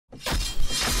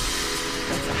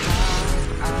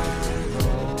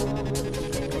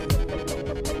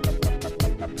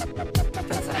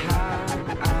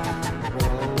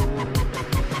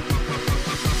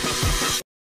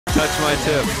my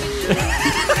tip.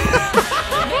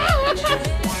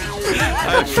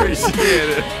 I appreciate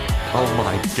it. Oh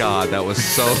my god, that was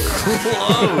so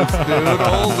close, dude.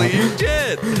 Holy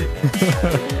shit.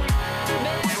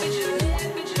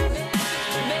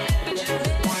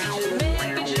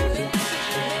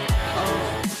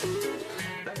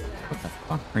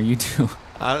 What are you doing?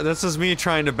 This is me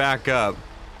trying to back up.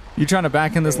 You trying to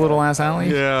back in this little ass alley?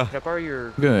 Yeah. Can I borrow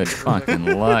your... Good fucking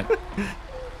luck.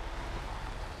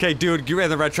 Okay, dude, you ran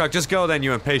the red truck. Just go then,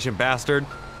 you impatient bastard.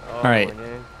 All right.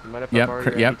 Yep.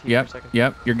 You're good. Okay,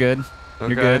 You're good.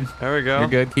 There we go. You're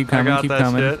good. Keep coming. Keep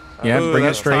coming. Shit. Yep. Ooh, Bring it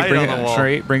that's straight. tight Bring on the it wall.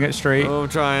 straight. Bring it straight. Oh, I'm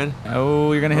trying.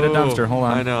 Oh, you're gonna hit a dumpster. Hold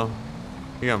on. I know.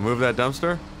 You gonna move that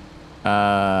dumpster?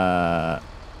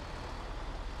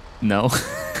 No.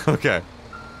 Okay.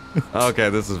 Okay,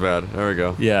 this is bad. There we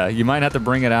go. Yeah, you might have to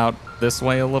bring it out this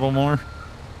way a little more.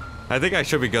 I think I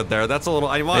should be good there. That's a little.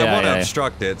 I want to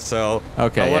obstruct it, so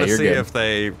okay, I want to see good. if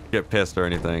they get pissed or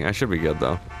anything. I should be good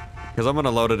though, because I'm gonna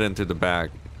load it into the back.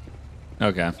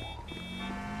 Okay.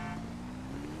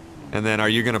 And then, are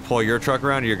you gonna pull your truck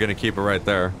around, or you're gonna keep it right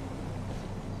there?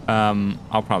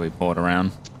 I'll probably pull it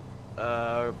around.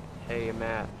 Hey,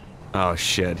 Matt. Oh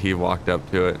shit! He walked up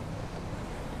to it.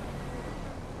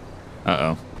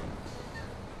 Uh-oh.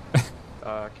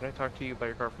 Can I talk to you about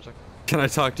your car for a second? Can I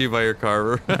talk to you about your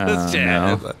car?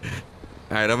 No. All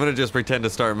right, I'm gonna just pretend to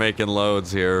start making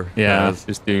loads here. Yeah,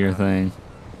 just do your thing.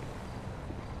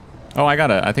 Oh,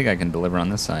 I think I can deliver on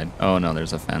this side. Oh no,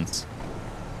 there's a fence.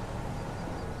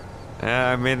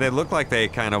 I mean, they look like they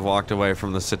kind of walked away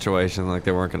from the situation, like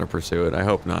they weren't gonna pursue it. I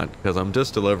hope not, because I'm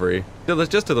just delivery.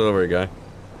 Just a delivery guy.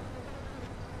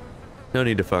 No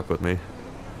need to fuck with me.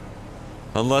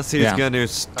 Unless he's gonna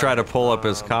try to pull up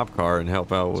his cop car and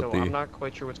help out with so the... I'm not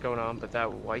quite sure what's going on, but that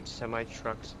white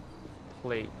semi-truck's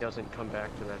plate doesn't come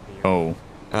back to that vehicle. Oh.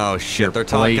 Oh shit, they're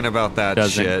talking about that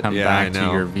shit. Come yeah, back I know.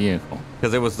 to your vehicle.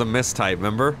 Because it was the mistype,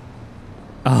 remember?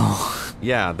 Oh.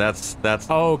 Yeah, that's...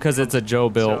 Oh, because it's a Joe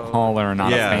built hauler,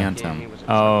 not a Phantom.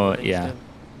 Oh, yeah.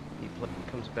 He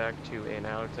comes back to an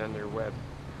Alexander Webb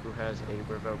who has a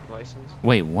revoked license.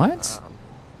 Wait, what?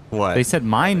 What? They said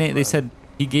my name. They said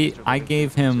I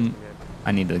gave him.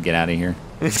 I need to get out of here.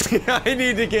 I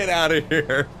need to get out of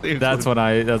here. That's what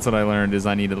I learned is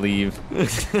I need to leave.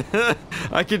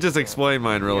 I could just explain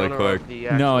mine really quick.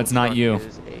 No, it's not you.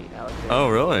 Oh,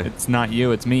 really? It's not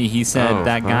you, it's me. He said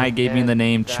that guy gave me the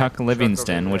name Chuck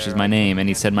Livingston, which is my name, and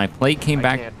he said my plate came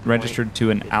back registered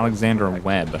to an Alexander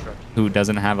Webb, who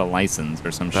doesn't have a license or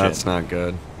some shit. That's not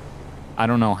good. I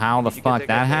don't know how the fuck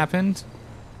that happened,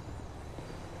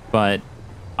 but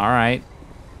all right.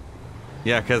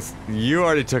 Yeah, because you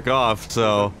already took off,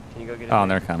 so... Oh,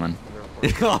 they're coming.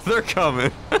 Oh, they're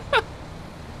coming.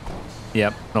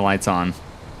 Yep, the light's on.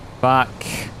 Fuck.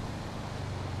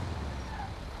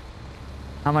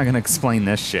 How am I gonna explain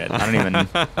this shit? I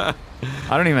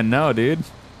don't even know, dude.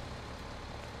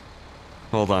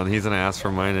 Hold on, he's gonna ask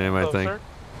for my name, I think. Sir?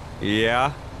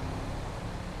 Yeah.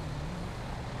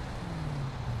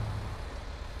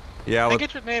 Yeah. Can I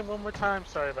get your name one more time?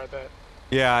 Sorry about that.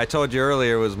 Yeah, I told you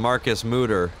earlier it was Marcus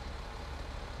Mooter.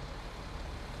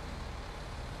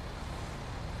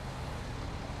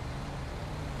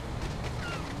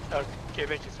 Okay,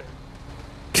 thank you, sir.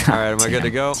 All right, am I good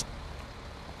to go?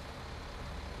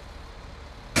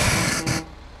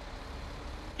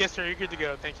 Yes, sir, you're good to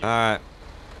go. Thank you. All right.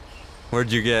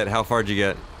 Where'd you get? How far'd you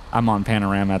get? I'm on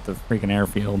Panorama at the freaking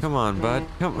airfield. Come on, bud.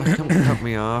 Come cut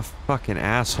me off. Fucking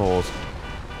assholes.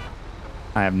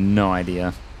 I have no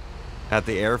idea. At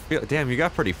the airfield? Damn, you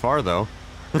got pretty far, though.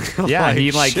 Yeah,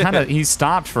 he he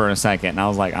stopped for a second, and I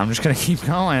was like, I'm just gonna keep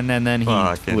going, and then he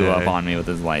flew up on me with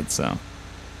his lights, so.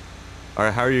 All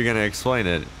right, how are you gonna explain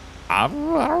it? I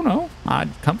don't know.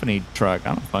 Company truck.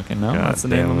 I don't fucking know. God That's the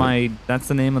name of my. That's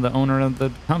the name of the owner of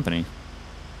the company.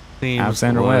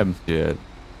 Alexander Webb. Shit.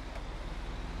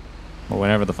 Or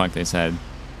whatever the fuck they said.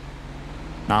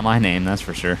 Not my name, that's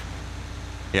for sure.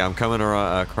 Yeah, I'm coming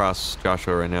across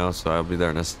Joshua right now, so I'll be there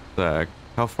in a sec.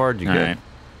 How far did you get? Right.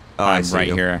 Oh, I I'm see right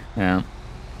you. here. Yeah.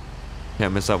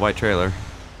 Can't miss that white trailer.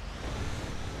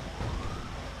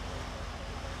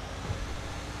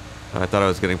 I thought I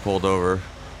was getting pulled over.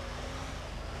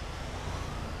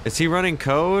 Is he running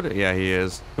code? Yeah, he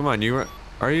is. Come on,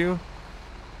 are you?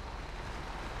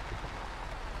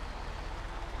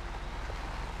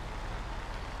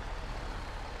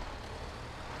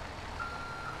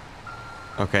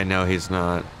 Okay, no, he's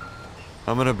not.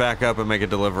 I'm gonna back up and make a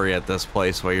delivery at this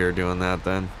place while you're doing that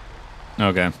then.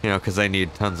 Okay. You know, because they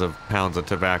need tons of pounds of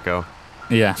tobacco.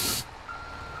 Yeah.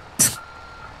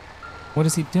 What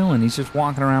is he doing? He's just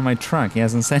walking around my truck. He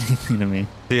hasn't said anything to me. Is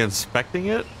he inspecting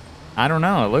it? I don't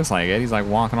know. It looks like it. He's like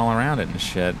walking all around it and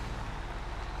shit.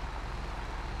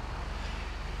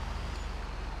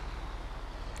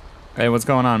 Hey, what's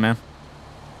going on, man?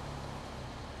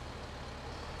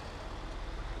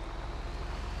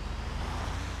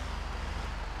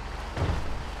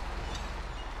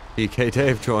 EK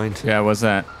Dave joined. Yeah, what's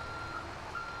that?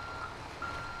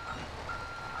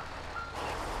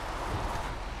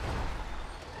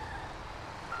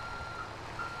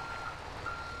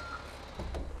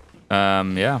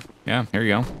 Yeah, here you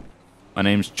go. My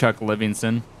name's Chuck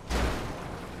Livingston.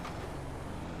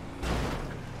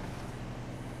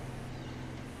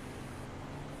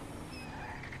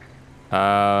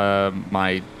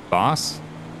 My boss?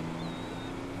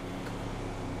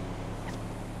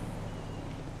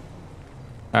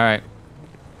 Alright.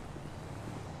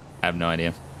 I have no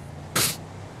idea.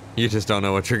 You just don't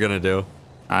know what you're gonna do.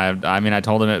 I mean, I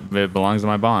told him it belongs to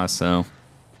my boss, so...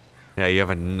 Yeah, you have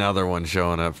another one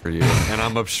showing up for you. And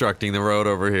I'm obstructing the road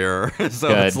over here. So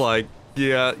Good. It's like,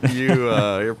 yeah,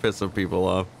 you're pissing people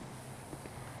off.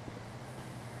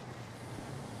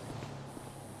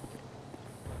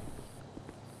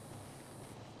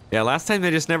 Yeah, last time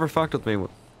they just never fucked with me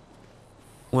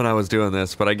when I was doing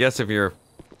this, but I guess if your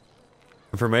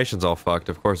information's all fucked,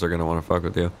 of course they're gonna want to fuck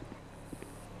with you.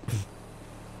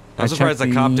 I'm surprised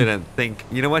the cop didn't think,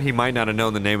 you know what, he might not have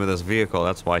known the name of this vehicle,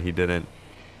 that's why he didn't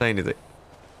say anything.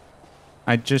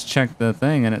 I just checked the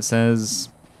thing and it says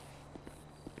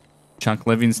Chuck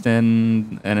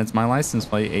Livingston and it's my license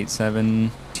plate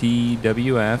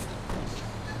 87TWF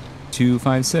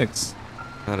 256.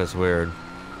 That is weird.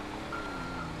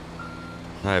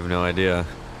 I have no idea.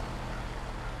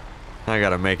 I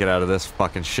gotta make it out of this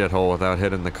fucking shithole without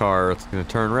hitting the car. It's gonna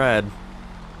turn red.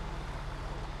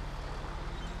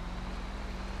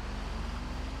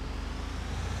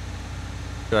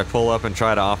 Should I pull up and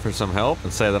try to offer some help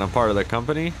and say that I'm part of the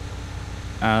company?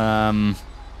 I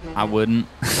wouldn't.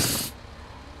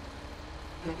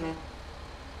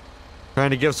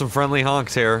 Trying to give some friendly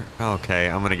honks here. Okay,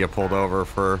 I'm gonna get pulled over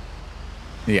for...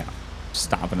 Yeah,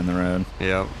 stopping in the road.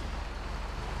 Yep.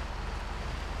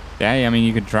 Yeah, I mean,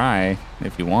 you could try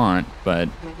if you want, but...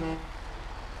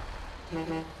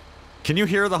 Can you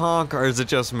hear the honk, or is it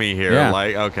just me here? Yeah.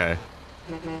 Like, okay.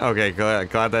 Okay,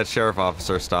 glad that sheriff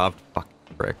officer stopped. Fuck,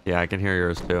 frick. Yeah, I can hear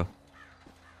yours too. I'm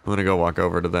gonna go walk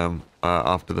over to them,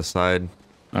 off to the side.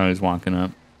 Oh, he's walking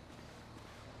up.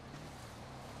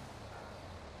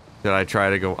 Did I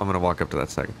try to go? I'm gonna walk up to that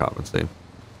second cop and see.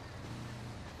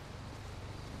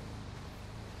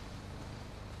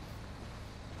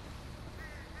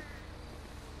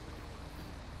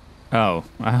 Oh,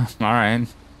 all right.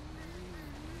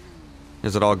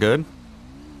 Is it all good?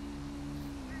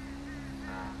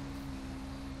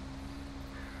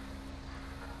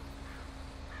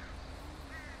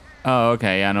 Oh,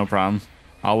 okay, yeah, no problem.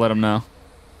 I'll let him know.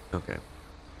 Okay.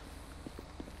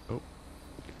 Oh.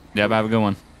 Yep, have a good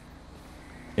one.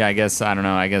 Yeah, I guess, I don't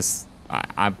know, I guess,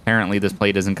 apparently this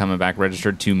plate isn't coming back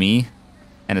registered to me,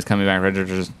 and it's coming back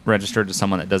registered to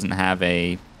someone that doesn't have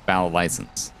a valid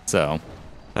license. So,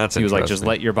 That's he was like, just interesting.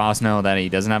 let your boss know that he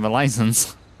doesn't have a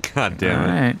license. God damn it.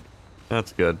 All right.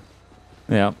 That's good.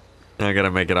 Yep. I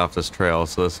gotta make it off this trail,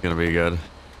 so this is gonna be good.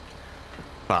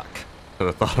 Fuck. Should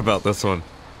have thought about this one.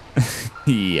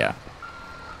 Yeah.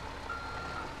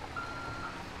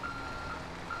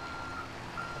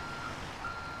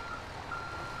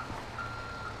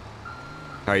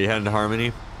 Are you heading to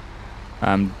Harmony?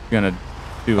 I'm gonna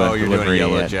do a Oh, you're doing a delivery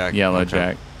Yellow at Jack. Yellow Okay.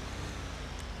 Jack.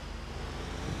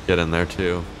 Get in there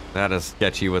too. That is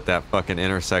sketchy with that fucking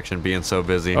intersection being so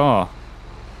busy. Oh.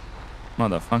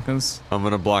 Motherfuckers. I'm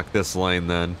gonna block this lane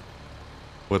then.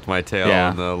 With my tail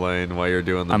Yeah. in the lane while you're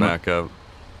doing the backup.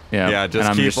 Yeah. Yeah, and just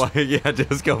I'm keep like, yeah,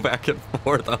 just go back and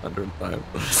forth 100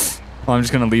 times. Well, I'm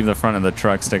just gonna leave the front of the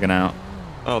truck sticking out.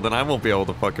 Oh, then I won't be able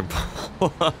to fucking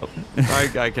pull up.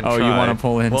 I can Oh, try. you wanna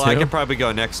pull in well, I too? can probably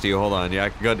go next to you. Hold on. Yeah, I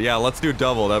can go. Yeah, let's do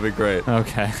double. That'd be great.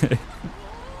 Okay.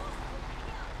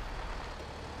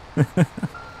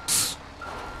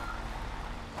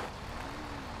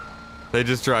 They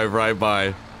just drive right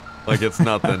by like it's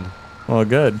nothing. Well,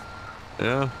 good.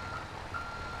 Yeah.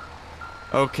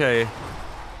 Okay.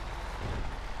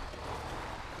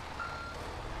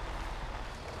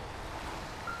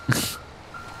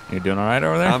 You doing all right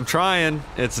over there? I'm trying.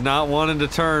 It's not wanting to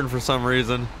turn for some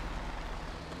reason.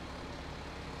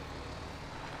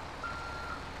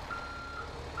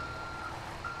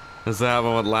 This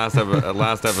happened with last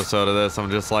episode of this. I'm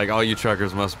just like, all you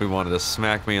truckers must be wanting to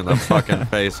smack me in the fucking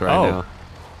face right Oh. now.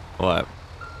 What?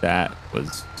 That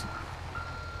was...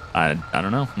 I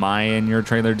don't know. My and your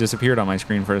trailer disappeared on my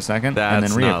screen for a second and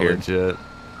That's then not reappeared. legit.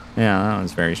 Yeah, that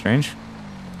was very strange.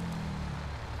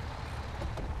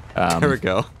 There we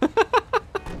go.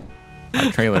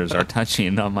 Our trailers are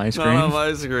touching on my screen. Not on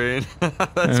my screen.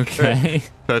 That's Okay.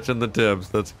 great. Touching the tips.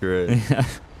 That's great. Yeah.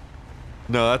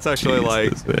 No, that's actually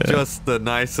Jesus, man. just the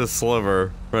nicest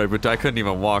sliver. Right, but I couldn't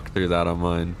even walk through that on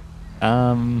mine.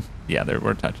 Yeah,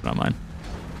 we're touching on mine.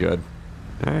 Good.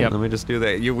 All right, Yep. let me just do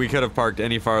that. We could have parked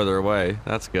any farther away.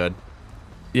 That's good.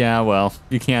 Yeah, well,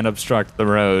 you can't obstruct the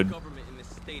road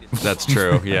That's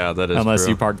true. Yeah, that is unless true.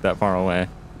 you park that far away.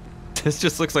 This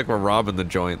just looks like we're robbing the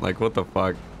joint. Like, what the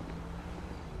fuck?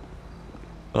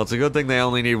 Well, it's a good thing they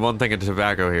only need one thing of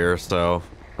tobacco here, so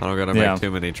I don't gotta make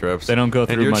too many trips. They don't go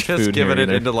through and you're much just food giving here it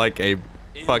either. into like a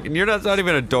fucking. It's not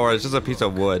even a door. It's just a piece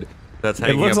of wood that's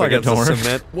hanging looks up like a against the door.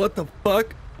 cement. What the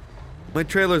fuck? My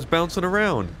trailer's bouncing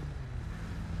around.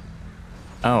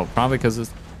 Oh, probably because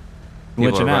it's People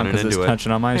are glitching out running because it's into it.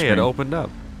 touching on my Hey, screen. it opened up.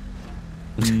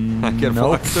 I can nope.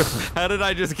 walk through. How did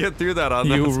I just get through that on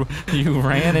You this? you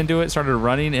ran into it, started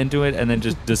running into it, and then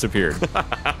just disappeared.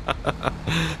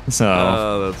 So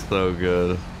Oh, that's so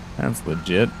good. that's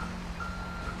legit.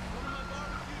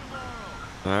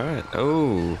 All right.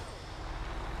 Oh.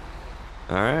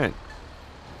 All right.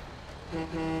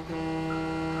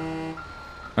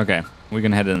 Okay, we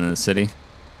can head into the city.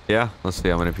 Yeah. Let's see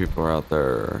how many people are out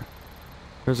there.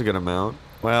 There's a good amount.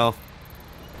 Well,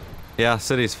 yeah,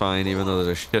 city's fine, even though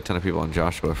there's a shit ton of people in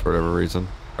Joshua for whatever reason.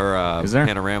 Or Is there?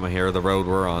 Panorama here, the road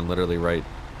we're on, literally right.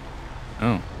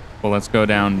 Oh, well, let's go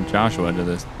down Joshua to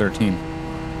this 13.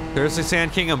 Seriously,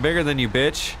 Sand King, I'm bigger than you,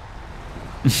 bitch.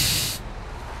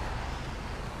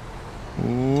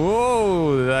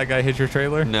 Whoa! Did that guy hit your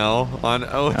trailer? No, on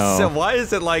Oh. So why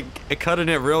is it like cutting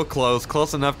it real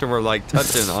close enough to where like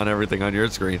touching on everything on your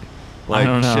screen? Like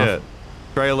don't know. shit.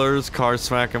 Trailers, cars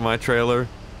smacking my trailer.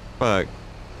 Fuck.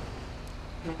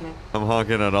 I'm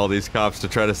honking at all these cops to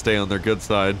try to stay on their good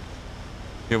side.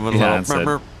 Give them a Yeah, little.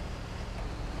 that's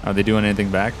it. Are they doing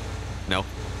anything back? No.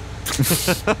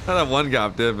 That one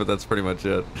cop did, but that's pretty much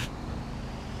it.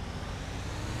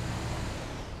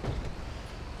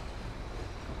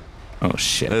 Oh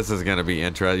shit! This is gonna be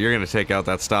interesting. You're gonna take out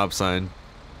that stop sign.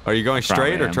 Are you going Probably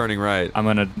straight or am. turning right? I'm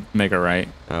gonna make a right.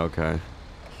 Okay.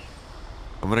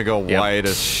 I'm gonna go Yep. wide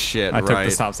as shit I right. took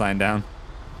the stop sign down.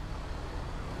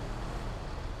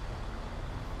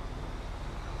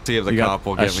 See if the You got cop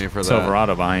will a get me for that.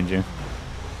 Silverado behind you.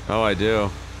 Oh, I do.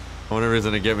 I wonder if he's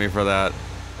gonna get me for that.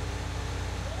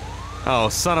 Oh,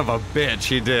 son of a bitch,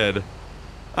 he did.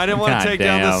 I didn't want God to take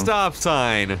down the damn. stop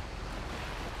sign.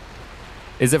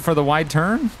 Is it for the wide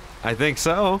turn? I think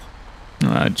so.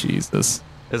 Oh Jesus!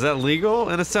 Is that legal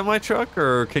in a semi truck,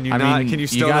 or can you I not? mean, Can you you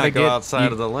still gotta not go get- outside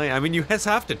you- of the lane? I mean, you just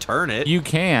have to turn it. You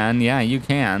can, yeah, you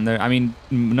can. I mean,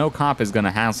 no cop is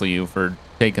gonna hassle you for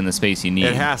taking the space you need.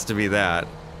 It has to be that.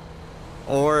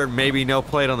 Or maybe no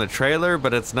plate on the trailer,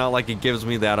 but it's not like it gives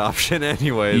me that option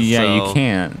anyways. Yeah, so you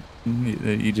can't.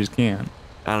 You just can't.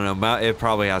 I don't know. It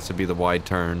probably has to be the wide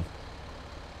turn.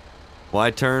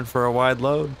 Wide turn for a wide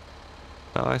load.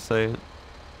 How I say it.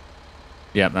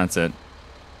 Yep, that's it.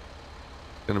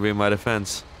 Gonna be my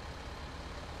defense.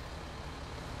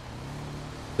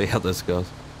 See how this goes.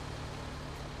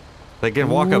 They can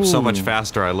walk up so much Ooh.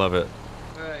 faster. I love it.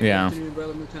 Alright, Yeah. Good afternoon,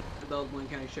 brother. Lieutenant Baldwin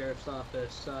County Sheriff's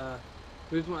Office.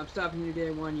 Reason why I'm stopping you day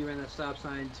one, you ran that stop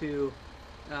sign. Two,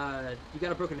 you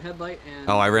got a broken headlight and.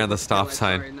 Oh, I ran the stop headlight,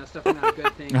 sign. Sorry, and that's definitely not a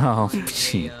good thing. Oh, on a,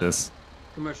 Jesus.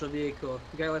 commercial vehicle.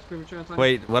 You got less premature insurance on?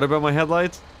 Wait, what about my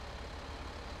headlights?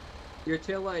 Your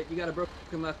tail light. You got a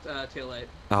broken left tail light.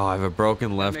 Oh, I have a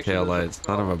broken left Make sure tail those light. are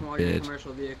Son of a from all your bitch.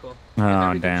 Commercial vehicle. Oh, If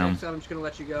everything damn. checks out, I'm just gonna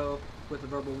let you go with a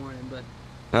verbal warning, but.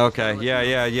 Okay,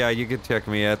 yeah. You can check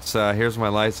me. It's here's my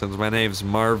license. My name's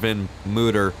Marvin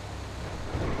Mooter.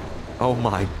 Oh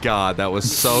my God, that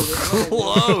was so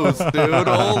close, dude.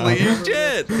 Holy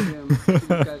shit. You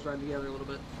guys riding together a little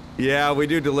bit. Yeah, we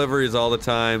do deliveries all the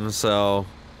time, so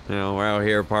we're out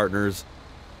here partners.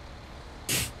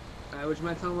 Would you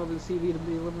mind telling him over the CV to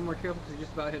be a little bit more careful because he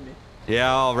just about hit me?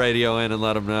 Yeah, I'll radio in and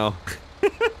let him know.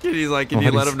 He's like, can you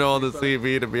What let is- him know on the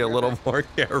CV to be a little more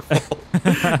careful?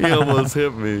 He almost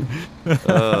hit me.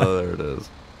 Oh, there it is.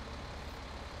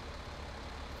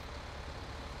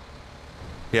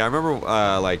 Yeah, I remember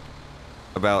like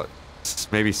about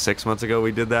maybe 6 months ago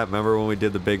we did that. Remember when we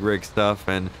did the big rig stuff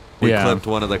and we Yeah. clipped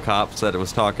one of the cops that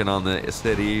was talking on the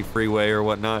city freeway or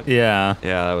whatnot? Yeah.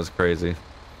 Yeah, that was crazy.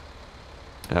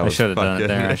 That I was should have done it fucking-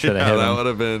 there. I should have yeah, hit that him. would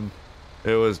have been.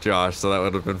 It was Josh, so that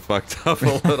would have been fucked up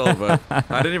a little. But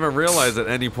I didn't even realize at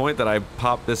any point that I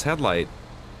popped this headlight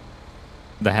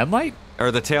The headlight? or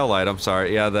the tail light. I'm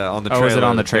sorry. Yeah, on the Oh, trailer. was it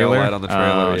on the tail trailer? light on the trailer.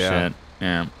 Oh, yeah. shit.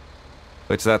 Yeah.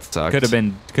 Which that sucked. Could have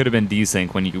been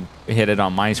desync when you hit it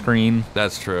on my screen.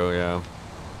 That's true, yeah.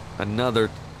 Another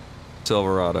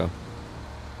Silverado.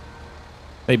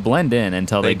 They blend in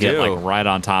until they get do. like right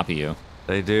on top of you.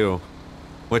 They do.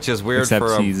 Which is weird Except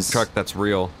for a he's- truck that's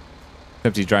real.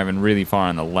 Except he's driving really far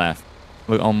on the left.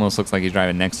 Almost looks like he's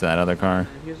driving next to that other car. And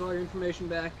here's all your information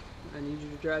back. I need you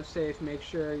to drive safe. Make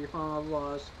sure you're following all the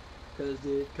laws, because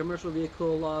the commercial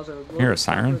vehicle laws are a little Hear a bit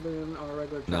siren? tougher than our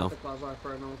regular No. traffic laws are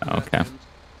for our normal Okay. pedestrians.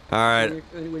 All right.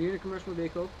 When you're in a commercial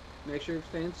vehicle, make sure you're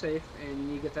staying safe, and you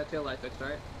need to get that tail light fixed. All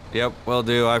right. Yep, will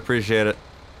do. I appreciate it.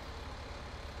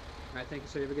 All right. Thank you,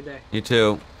 sir. Have a good day. You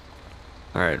too.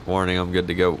 All right, warning, I'm good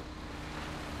to go.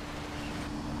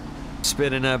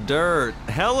 Spinning up dirt.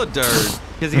 Hella dirt.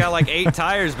 Because he got like 8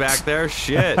 tires back there.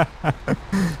 Shit.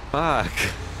 Fuck.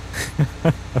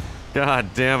 God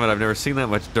damn it, I've never seen that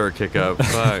much dirt kick up.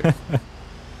 Fuck.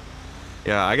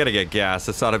 Yeah, I gotta get gas.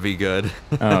 This ought to be good.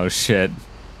 Oh shit.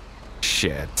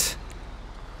 Shit.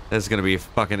 This is gonna be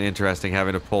fucking interesting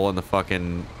having to pull in the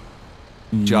fucking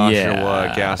Joshua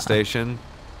Yeah. gas station.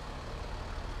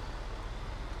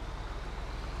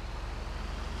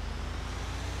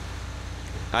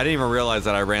 I didn't even realize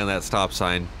that I ran that stop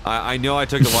sign. I know I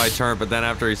took the wide turn, but then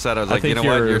after he said it, I was I like, you think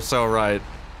know what? you're- You're so right.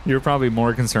 You're probably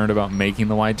more concerned about making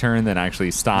the wide turn than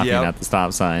actually stopping Yep. at the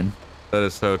stop sign. That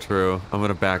is so true. I'm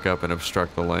gonna back up and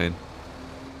obstruct the lane.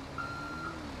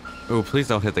 Ooh, please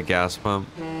don't hit the gas pump.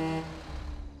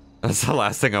 That's the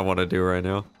last thing I want to do right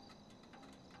now.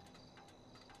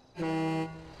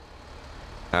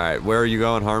 Alright, where are you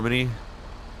going, Harmony?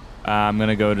 I'm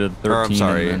gonna go to 13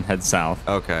 sorry. and then head south.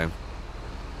 Okay.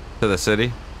 To the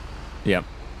city? Yep.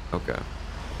 Okay.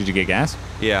 Did you get gas?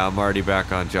 Yeah, I'm already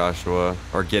back on Joshua,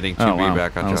 or getting to Oh, be wow.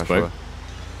 back on That was Joshua. quick.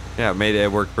 Yeah,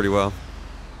 it worked pretty well.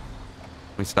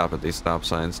 Let me stop at these stop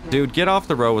signs. Dude, get off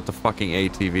the road with the fucking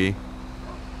ATV.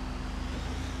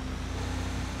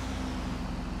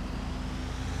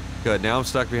 Good, now I'm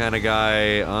stuck behind a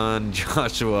guy on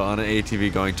Joshua on an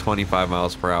ATV going 25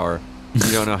 miles per hour.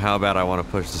 You don't know how bad I want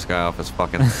to push this guy off his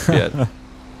fucking shit.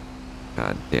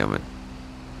 God damn it.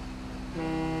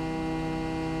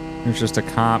 There's just a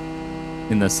cop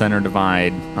in the center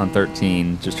divide on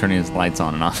 13 just turning his lights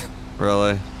on and off.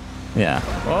 Really? Yeah.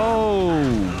 Oh!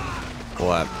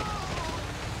 What?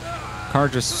 Car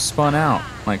just spun out,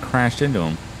 like crashed into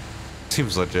him.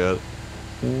 Seems legit.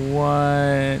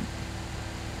 What?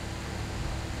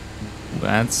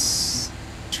 That's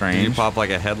Did strange. you pop like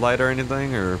a headlight or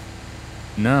anything, or?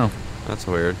 No. That's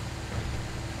weird.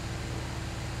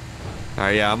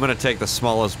 Alright, yeah, I'm gonna take the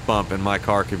smallest bump and my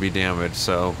car could be damaged,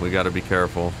 so we gotta be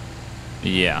careful.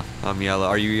 Yeah. I'm yellow.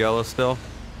 Are you yellow still?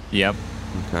 Yep.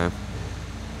 Okay.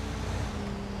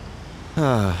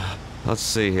 Let's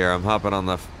see here. I'm hopping on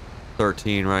the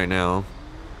 13 right now.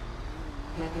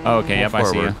 Oh, okay, yep, I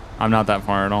see forward. you. I'm not that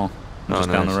far at all. I'm Oh, just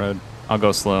down nice. the road. I'll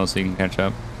go slow so you can catch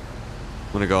up.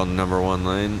 I'm gonna go in the number 1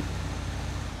 lane.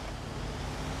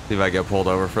 See if I get pulled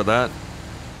over for that.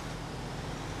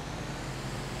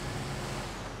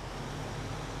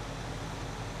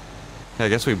 I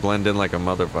guess we blend in like a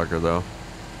motherfucker, though.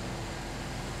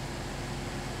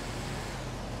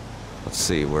 Let's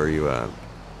see, where are you at? Is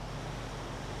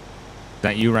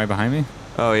that you right behind me?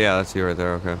 Oh, yeah, that's you right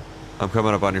there, okay. I'm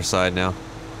coming up on your side now.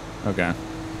 Okay.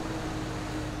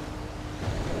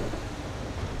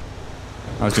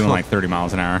 I was doing like 30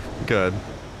 miles an hour. Good. In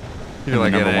You're the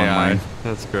like an number one AI. lane.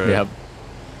 That's great. Yep.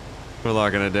 We're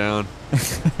locking it down.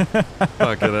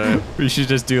 Fuck it up. We should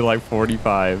just do like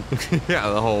 45. Yeah,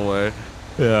 the whole way.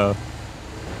 Yeah.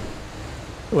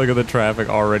 Look at the traffic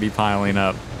already piling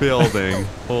up. Building.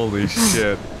 Holy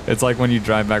shit. It's like when you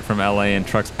drive back from LA and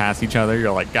trucks pass each other,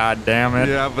 you're like, God damn it.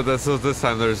 Yeah, but this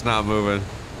time they're just not moving.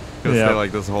 Gonna Yeah. stay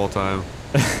like this the whole time.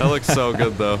 That looks so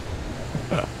good though.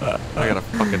 I got a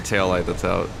fucking tail light that's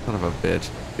out. Son of a bitch.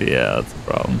 Yeah, that's the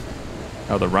problem.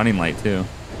 Oh, the running light too.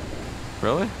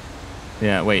 Really?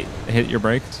 Yeah, wait, hit your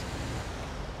brakes?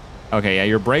 Okay, yeah,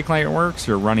 your brake light works,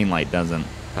 your running light doesn't.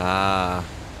 Ah.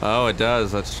 Oh, it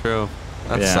does. That's true.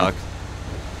 That Yeah. sucks.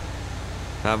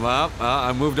 I'm up.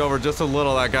 I moved over just a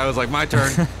little. That guy was like, my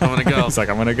turn. I'm gonna go. It's like,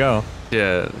 I'm gonna go.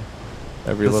 Yeah.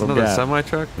 Every Is this little another gap. semi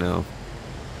truck? No.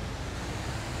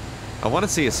 I want to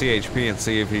see a CHP and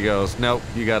see if he goes, nope,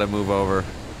 you got to move over.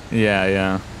 Yeah,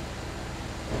 yeah.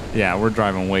 Yeah, we're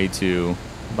driving way too,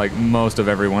 like most of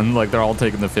everyone, like they're all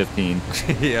taking the 15.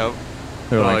 Yep.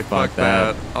 They're I'm like, fuck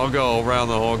that. I'll go around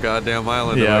the whole goddamn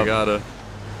island if I Yep. gotta.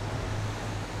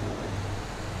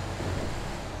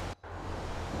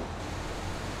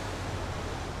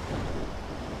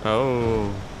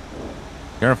 Oh.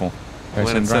 Careful. Went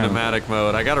in Driving. cinematic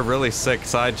mode. I got a really sick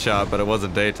side shot, but it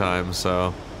wasn't daytime,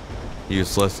 so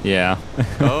Useless. Yeah.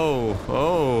 Oh,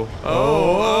 oh, oh,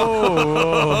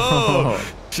 oh,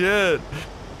 oh, shit.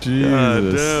 Jesus. God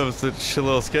damn, it's a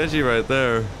little sketchy right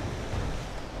there.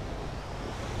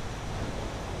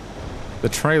 The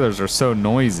trailers are so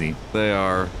noisy. They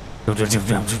are. Like,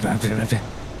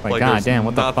 Like, god damn,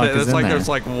 what the nothing, fuck is it's in like there? there's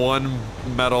like one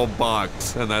metal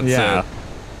box and that's Yeah. it.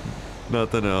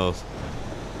 Nothing else.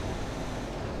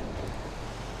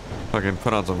 Fucking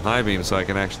put on some high beams so I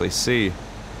can actually see.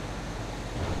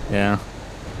 Yeah,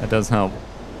 that does help.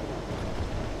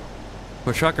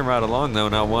 We're trucking right along though,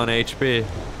 not 1 HP.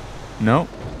 Nope.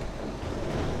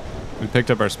 We picked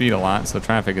up our speed a lot, so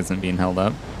traffic isn't being held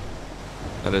up.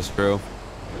 That is true.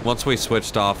 Once we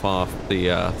switched off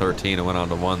the 13 and went on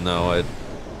to 1 though,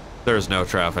 there's no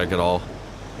traffic at all.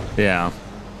 Yeah.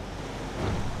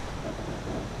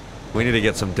 We need to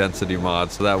get some density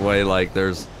mods so that way like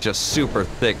there's just super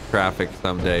thick traffic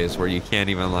some days where you can't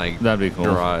even like That'd be cool.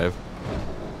 drive.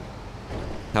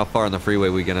 How far on the freeway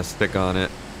we gonna stick on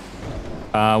it?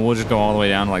 We'll just go all the way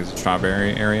down to like the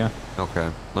Strawberry area. Okay.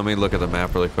 Let me look at the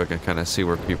map really quick and kind of see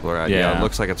where people are at. Yeah. It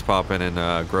looks like it's popping in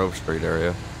Grove Street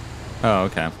area. Oh,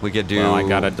 okay. We could do. Well, I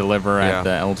gotta deliver yeah. at the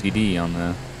LTD on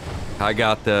the. I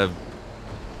got the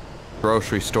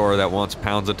grocery store that wants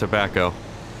pounds of tobacco.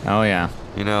 Oh yeah.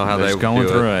 You know how They're they just going do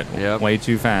through it. Yep. Way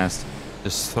too fast.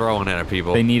 Just throwing it at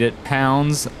people. They need it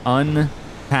pounds,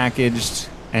 unpackaged,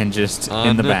 and just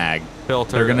in the bag.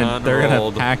 Filtered, They're gonna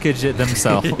unrolled. package it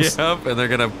themselves. Yep, and they're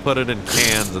gonna put it in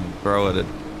cans and throw it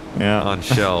Yeah. on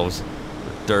shelves.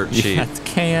 Dirt cheap. Yeah, it's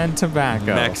canned tobacco.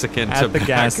 Mexican at tobacco. the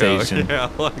gas station. Yeah,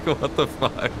 like what the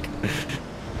fuck?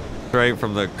 Straight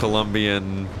from the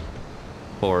Colombian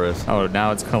forest. Oh,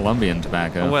 now it's Colombian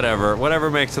tobacco.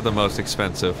 Whatever makes it the most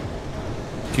expensive.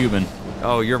 Cuban.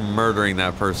 Oh, you're murdering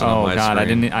that person on Oh my god,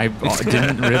 screen. I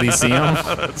didn't really see him.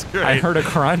 That's great. I heard a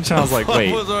crunch and I was like,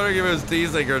 wait. I was wondering if it was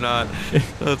teasing or not.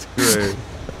 That's great.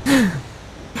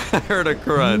 I heard a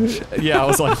crunch. Yeah, I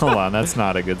was like, hold on, that's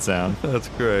not a good sound. That's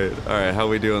great. All right, how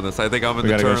we doing this? I think I'm in We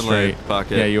the gotta go turn lane. straight.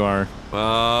 Fuck it. Yeah, you are.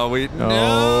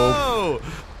 No.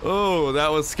 Oh,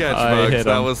 that was sketch, I Bugs. hit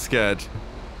That him. was sketch.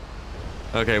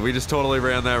 Okay, we just totally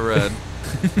ran that red.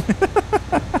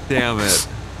 Damn it.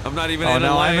 I'm not even Oh in the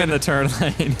no, lane. I'm in the turn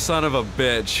lane. Son of a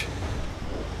bitch.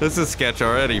 This is sketch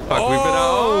already. Fuck, we've been.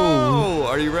 Oh! Oh,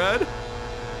 are you red?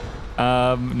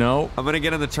 No. I'm gonna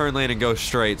get in the turn lane and go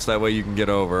straight, so that way you can get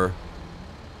over.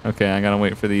 Okay, I gotta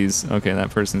wait for these. Okay,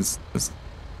 that person's just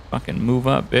fucking move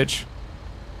up, bitch.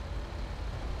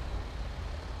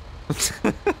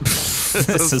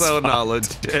 This is so fucked. not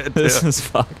legit. This dude. is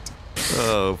fucked.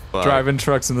 Oh fuck. Driving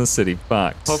trucks in the city,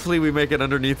 fucked. Hopefully we make it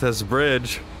underneath this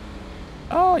bridge.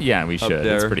 Oh yeah, we should. It's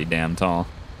there. pretty damn tall.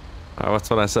 That's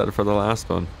what I said for the last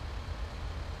one.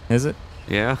 Is it?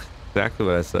 Yeah, exactly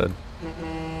what I said.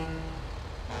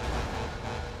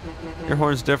 Your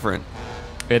horn's different.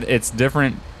 It's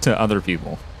different to other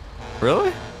people.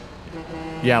 Really?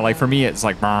 Yeah, like for me, it's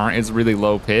like "Brr," it's really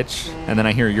low pitch, and then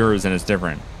I hear yours and it's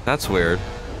different. That's weird.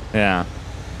 Yeah.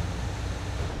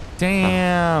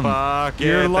 Damn. Fuck yeah.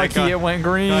 You're thank lucky God. it went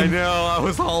green. I know, I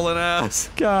was hauling ass.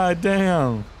 God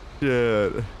damn.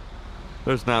 Shit.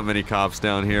 There's not many cops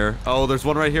down here. Oh, there's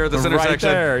one right here at this Right intersection.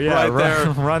 there, yeah, right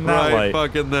there. run that right light.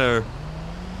 fucking there.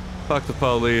 Fuck the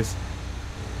police.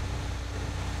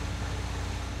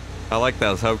 I like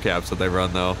those hubcaps that they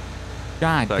run though.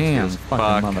 God Sexy damn. as Fucking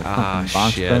fuck. motherfucking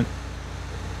box Shit. print.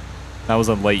 That was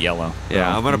a late yellow.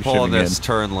 Yeah, so I'm gonna we pull should in be this good.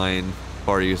 turn lane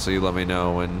for you, so you let me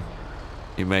know when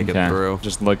you make Okay, it through.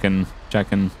 Just looking,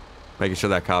 checking. Making sure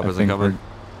that cop I isn't think coming.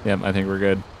 Yep, I think we're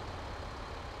good.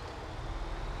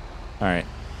 All right.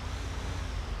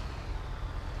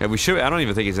 Yeah, we should. I don't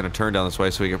even think he's gonna turn down this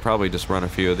way, so we could probably just run a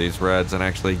few of these reds and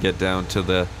actually get down to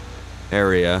the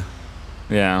area.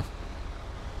 Yeah.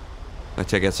 I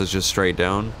guess it's just straight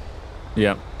down.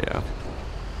 Yep. Yeah.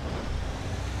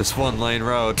 This one lane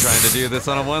road, trying to do this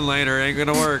on a one laner ain't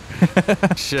gonna work.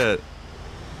 Shit.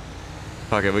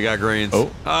 Fuck it, we got greens.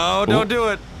 Oh, don't do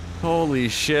it. Holy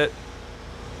shit.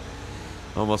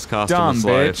 Almost cost him Dumb his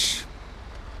life. bitch.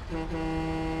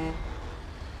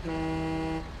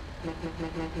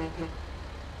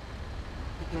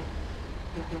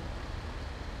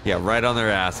 Yeah, right on their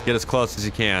ass. Get as close as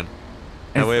you can.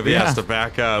 That If- way if he yeah. has to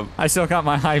back up. I still got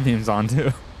my high beams on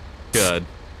too. Good.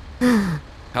 I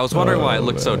was wondering why it Oh,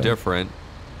 looked so man. different.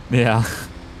 Yeah.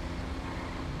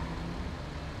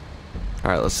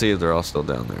 Alright, let's see if they're all still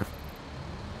down there.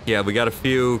 Yeah, we got a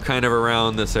few kind of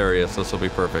around this area, so this will be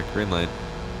perfect. Green light.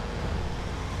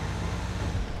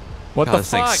 What God, the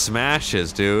this thing fuck?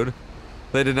 smashes, dude.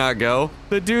 They did not go.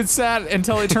 The dude sat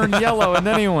until it turned yellow and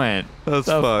then he went. That's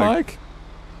the fucked. fuck?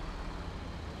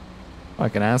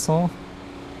 Fucking asshole.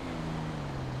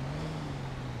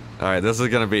 All right, this is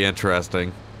gonna be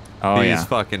interesting. Oh, These yeah.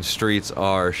 fucking streets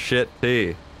are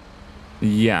shitty.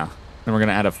 Yeah. Then we're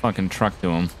gonna add a fucking truck to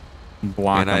them.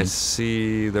 Block And I them.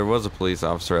 see there was a police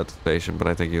officer at the station, but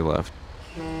I think he left.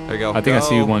 There you go. I think I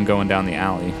see Go. one going down the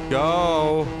alley.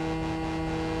 Go.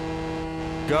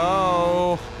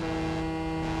 Go.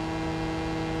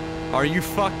 Are you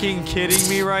fucking kidding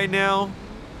me right now?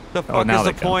 The fuck now is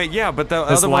the they come. point? Yeah, but the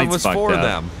This other one light's was fucked for up.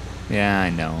 them. Yeah, I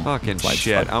know. Fucking This light's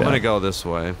shit. fucked I'm gonna up. go this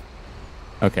way.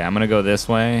 Okay, I'm gonna go this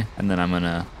way, and then I'm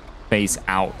gonna face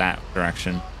out that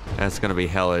direction. That's gonna be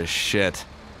hell as shit.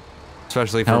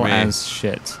 Especially for Hell me. as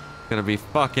shit. It's gonna be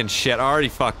fucking shit. I already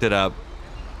fucked it up.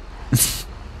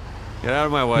 Get out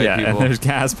of my way, Yeah, people. and there's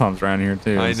gas pumps around here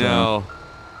too. I so- know.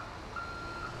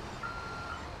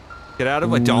 Get out of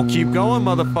my. Don't keep going,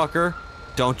 motherfucker.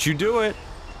 Don't you do it.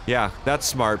 Yeah, that's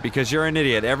smart because you're an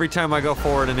idiot. Every time I go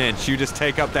forward an inch, you just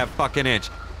take up that fucking inch.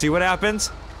 See what happens?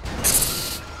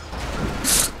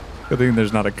 Good thing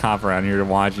there's not a cop around here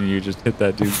watching you just hit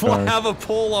that dude's I car. have a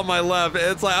pole on my left.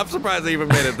 It's like I'm surprised I even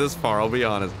made it this far. I'll be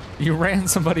honest. You ran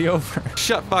somebody over.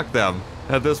 Shut fuck them.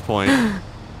 At this point.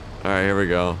 All right, here we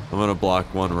go. I'm gonna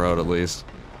block one road at least.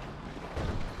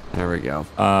 There we go.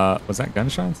 Was that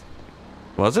gunshots?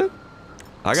 Was it?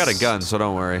 I got a gun, so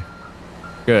don't worry.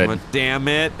 Good. But damn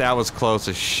it, that was close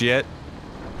as shit.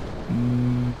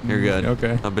 You're good.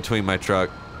 Okay. I'm between my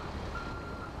truck.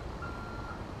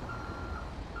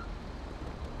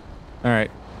 All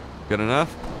right. Good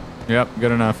enough? Yep,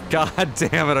 good enough. God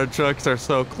damn it, our trucks are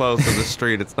so close to the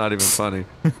street, it's not even funny.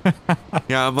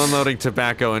 Yeah, I'm unloading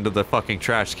tobacco into the fucking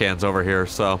trash cans over here,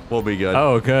 so we'll be good.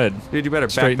 Oh, good. Dude, you better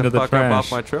Straight back into the the fuck up off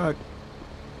trash. my truck.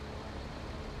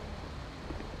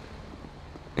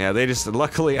 Yeah, they just,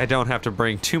 luckily I don't have to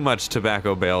bring too much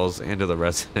tobacco bales into the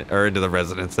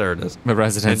residence, there it is. The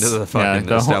residents. Into the fucking yeah,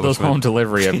 those establishment. home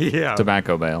delivery of Yeah.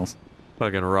 tobacco bales.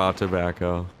 Fucking raw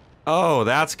tobacco. Oh,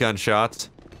 that's gunshots.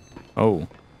 Oh.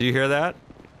 Do you hear that?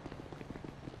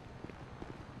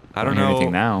 I don't hear know.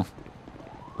 anything now.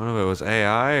 I don't know if it was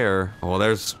AI or... Well,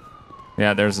 there's...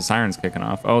 Yeah, there's the sirens kicking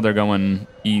off. Oh, they're going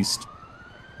east.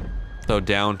 So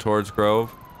down towards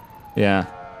Grove. Yeah.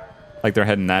 Like they're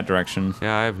heading that direction.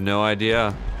 Yeah, I have no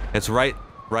idea. It's right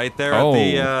there Oh. at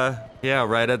the... yeah,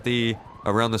 right at the...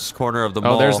 Around this corner of the Oh,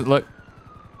 mall. there's look.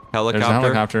 Helicopter. There's a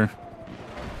helicopter.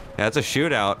 Yeah, it's a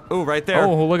shootout. Ooh, right there.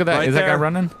 Oh, look at that. Right Is that guy there.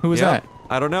 running? Who is Yep. that?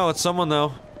 I don't know. It's someone,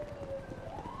 though.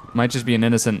 Might just be an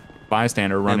innocent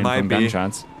bystander running might from be.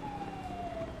 gunshots.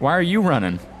 Why are you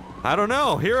running? I don't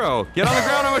know. Hero, get on the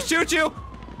ground. I'm gonna shoot you.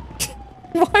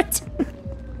 What?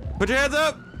 Put your hands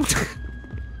up.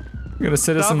 You're gonna Stop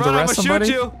citizens running. I'm arrest gonna somebody?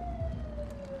 shoot you.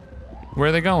 Where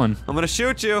are they going? I'm gonna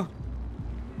shoot you.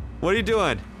 What are you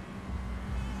doing?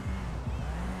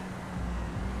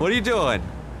 What are you doing?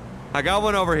 I got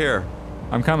one over here.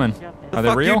 I'm coming. What Are the they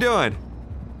fuck real? you doing?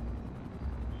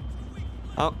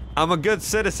 I'm a good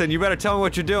citizen. You better tell me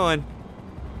what you're doing.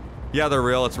 Yeah, they're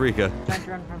real. It's Rika. Trying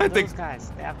to run from I those think-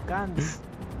 guys. They have guns.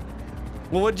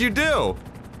 Well, what'd you do?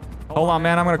 Hold on,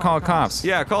 man. I'm gonna call the cops.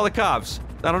 Yeah, call the cops.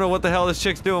 I don't know what the hell this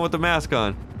chick's doing with the mask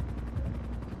on.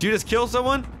 Did you just kill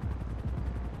someone?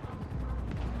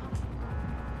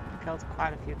 Killed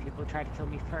quite a few people. Tried to kill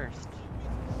me first.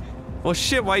 Well,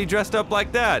 shit. Why you dressed up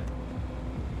like that?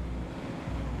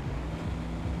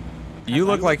 You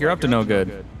look like you're up to no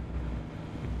good.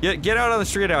 Get out on the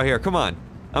street out here. Come on.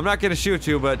 I'm not gonna shoot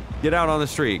you, but get out on the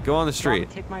street. Go on the Do you want street. me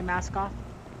to take my mask off?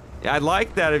 I'd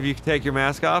like that if you could take your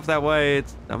mask off. That way,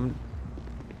 it's I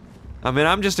mean,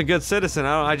 I'm just a good citizen.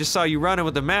 I just saw you running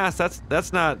with the mask.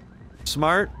 That's not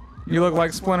smart. You look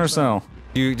like Splinter Cell.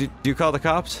 Do you call the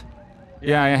cops?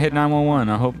 Yeah, I hit 911.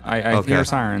 I hope I Okay. hear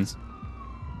sirens.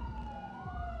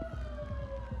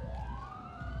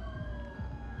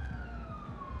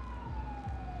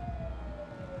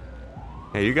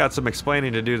 Hey, you got some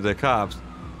explaining to do to the cops.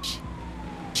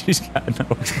 She's got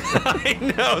no. I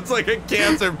know, it's like a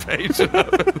cancer patient.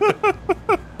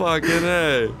 Fucking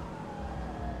A.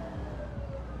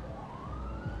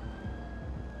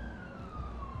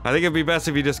 I think it'd be best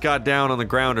if you just got down on the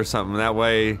ground or something. That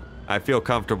way, I feel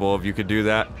comfortable if you could do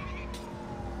that.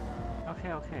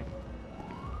 Okay, okay.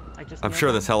 I just. I'm kneel sure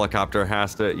down? this helicopter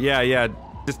has to. Yeah.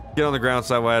 Just get on the ground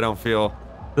so that way I don't feel.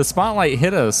 The spotlight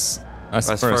hit us for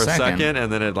a second.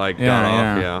 and then it like Yeah, got off.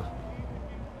 yeah. Yeah.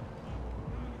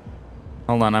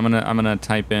 Hold on, I'm gonna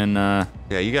type in Yeah,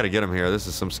 you got to get him here. This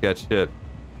is some sketch shit.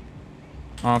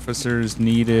 officers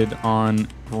needed on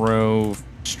Grove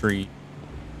Street.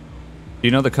 Do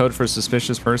you know the code for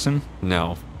suspicious person?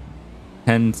 No,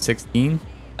 1016.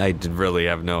 I really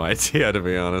have no idea to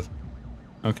be honest.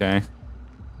 Okay.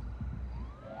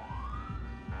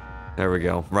 There we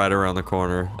go. Right around the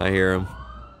corner. I hear him.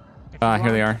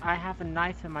 Here they are. I have a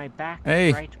knife in my back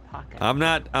Hey. right pocket. I'm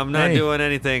not Hey. doing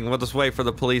anything. We'll just wait for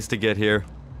the police to get here.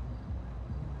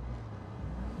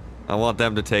 I want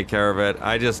them to take care of it.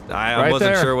 I Right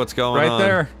wasn't there. sure what's going Right on.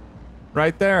 there.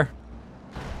 Right there.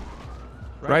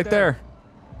 Right there.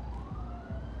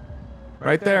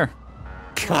 Right there.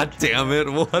 God damn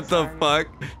it! What the Sorry. fuck?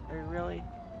 Are you really?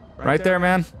 Right there,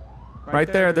 man.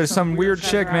 Right there. There's some weird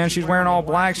chick, man. She's wearing all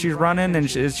black. She's running, and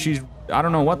she's I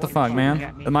don't know what the fuck, man.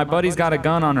 And my buddy's got a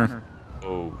gun on her.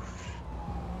 Oh.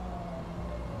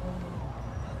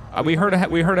 We heard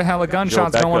a hell of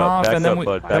gunshots back going up, off, back and then up, we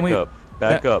bud, then back we up,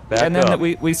 back up, back and then up.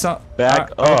 we saw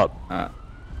Back up.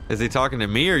 Is he talking to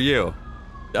me or you?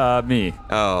 Me.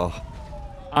 Oh.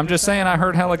 I'm just saying, I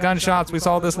heard hella gunshots. We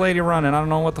saw this lady running. I don't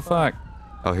know what the fuck.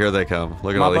 Oh, here they come.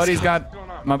 Look at all these.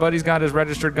 My buddy's got his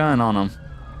registered gun on him.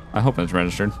 I hope it's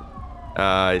registered.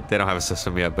 They don't have a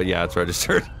system yet, but yeah, it's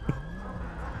registered.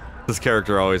 This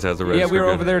character always has a registered Yeah, we were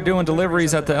gun. over there doing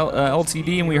deliveries at the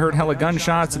LTD, and we heard hella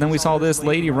gunshots, and then we saw this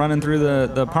lady running through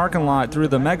the parking lot through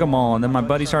the mega mall, and then my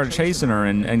buddy started chasing her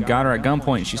and got her at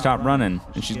gunpoint, and she stopped running,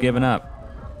 and she's giving up.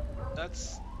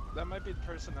 That might be the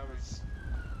person that was.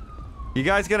 You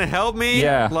guys gonna help me?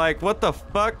 Yeah. Like, what the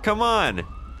fuck? Come on.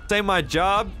 This ain't my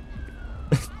job.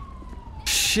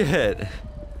 Shit.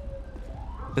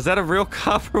 Is that a real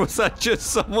cop or was that just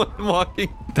someone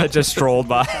walking? That just strolled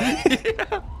by.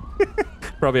 Yeah.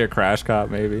 Probably a crash cop,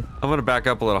 maybe. I'm gonna back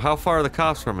up a little. How far are the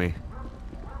cops from me?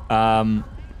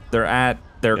 They're at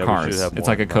their Yeah, we cars. should have It's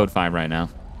one, like a code 5 right now.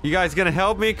 You guys gonna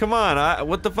help me? Come on.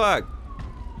 What the fuck?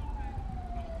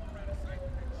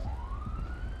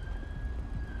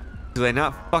 Do they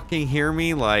not fucking hear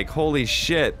me? Like, holy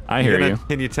shit. I hear you.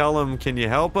 Can you tell them? Can you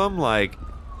help them? Like,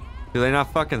 do they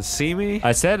not fucking see me?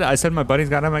 I said my buddy's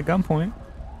got him at gunpoint.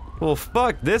 Well,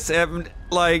 fuck this.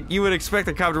 Like, you would expect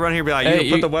the cop to run here and be like, Hey,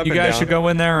 you put the weapon you guys down. should go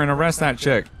in there and arrest that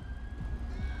chick.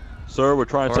 Sir, we're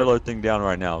trying to settle everything down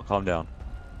right now. Calm down.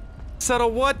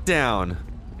 Settle what down?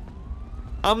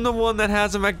 I'm the one that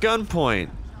has him at gunpoint.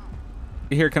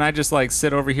 Here, can I just like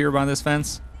sit over here by this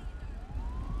fence?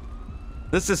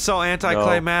 This is so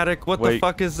anticlimactic. What the Wait.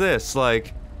 fuck is this?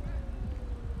 Like,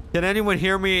 can anyone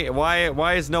hear me?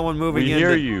 Why is no one moving We in?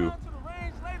 hear you.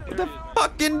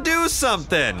 Fucking do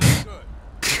something.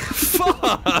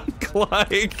 Fuck.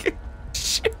 Like,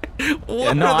 shit.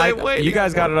 What no, are they waiting you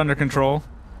guys got for? it under control.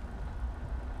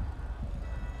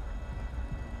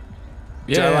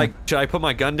 Should I put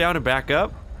my gun down and back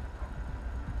up?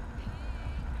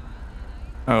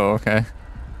 Oh, okay.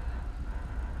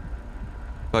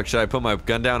 Fuck, should I put my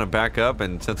gun down and back up?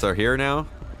 And since they're here now,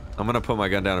 I'm gonna put my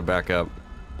gun down and back up.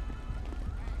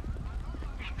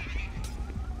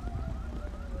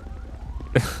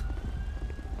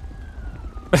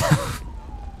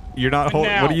 You're not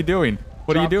holding. Now. What are you doing?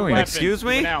 What are you Drop the doing? weapon. Excuse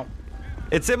me? Now.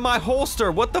 It's in my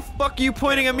holster. What the fuck are you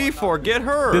pointing at me for? Get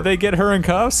her. Did they get her in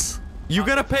cuffs? You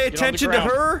gonna pay Get on the attention to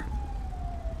ground. her?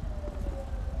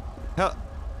 Hell,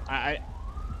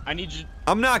 I need you.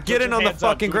 I'm not getting your on the hands up.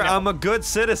 fucking Do it ground. now. I'm a good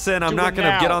citizen. I'm Do not it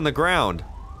gonna get now. on the ground.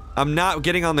 I'm not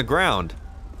getting on the ground.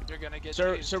 You're gonna get.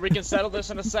 Sir, we can settle this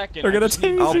in a second. They're gonna I just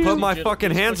need- tase I'll you. put my Just fucking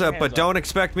put your hands up, but don't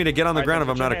expect me to get on the Alright, ground then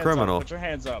if I'm put not your a hands up. criminal. Put your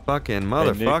hands up. Fucking Hey,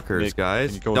 motherfuckers, Nick, guys.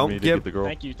 Can you go with me Don't to give. get the girl?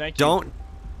 Thank you.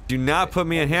 Do not put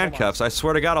me in handcuffs. I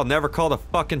swear to God, I'll never call the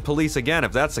fucking police again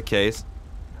if that's the case.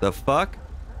 The fuck?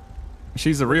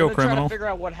 She's a We're real gonna try criminal. to figure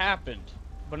out what happened.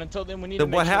 But until then, we need to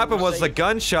make What sure happened we're was the safe.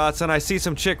 gunshots, and I see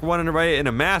some chick running away in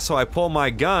a mass, so I pull my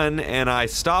gun and I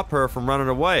stop her from running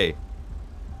away.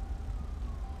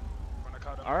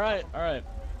 All right.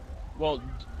 Well,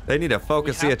 They need to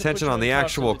focus we the have to put attention you on in the cuffs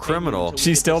actual until we take you criminal. until we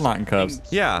She's get still this not in cuffs. thing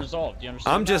Yeah. resolved. You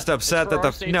understand I'm just that? upset It's for that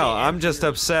our the safety no. and I'm for just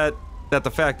your- upset that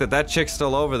the fact that chick's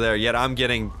still over there, yet I'm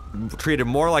getting treated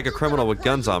more like a criminal with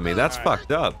guns on me. That's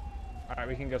fucked up. Alright,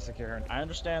 we can go secure her. I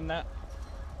understand that,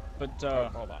 but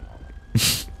hold on.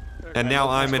 And now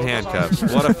I'm in handcuffs.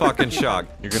 What a fucking shock.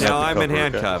 You're gonna Now have to I'm in cover,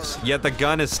 okay? handcuffs. Yet the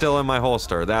gun is still in my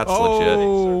holster. That's legit.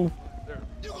 Oh,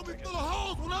 You gonna be full of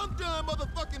holes when I'm done,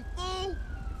 motherfucking fool!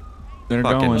 they're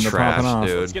Fucking going. They're trash, popping off.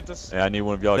 dude. Let's get this. Hey, I need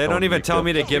one of y'all. They come don't even make tell up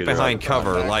me to to get either behind side.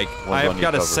 cover. Like, One's I on have your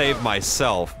got to cover. save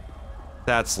myself.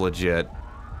 That's legit.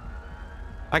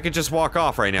 I could just walk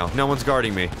off right now. No one's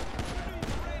guarding me.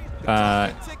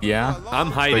 Yeah. I'm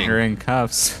But hiding. you're in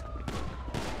cuffs.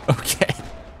 Okay.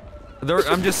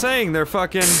 I'm just saying, they're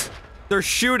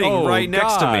shooting Oh, right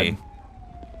next to me. God.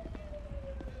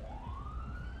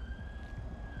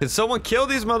 Can someone kill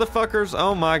these motherfuckers?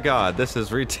 Oh my God, this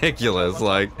is ridiculous.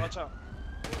 Like, Watch out.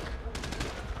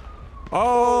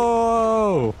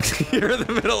 Oh. you're in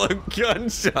the middle of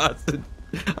gunshots.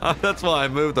 That's why I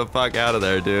moved the fuck out of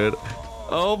there, dude.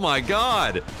 Oh my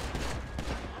god.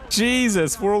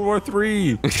 Jesus, World War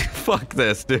III. Fuck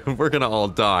this, dude. We're gonna all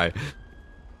die.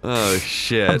 Oh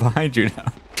shit. I'm behind you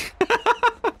now.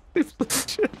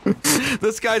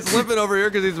 This guy's limping over here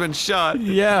because he's been shot.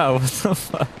 Yeah, what the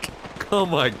fuck? Oh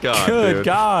my god, Good dude.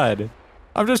 God.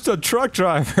 I'm just a truck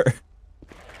driver.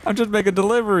 I'm just making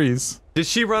deliveries. Did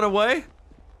she run away?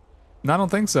 No, I don't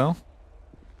think so.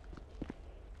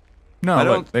 No, I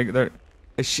look, don't- they're...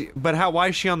 Is she? But how? Why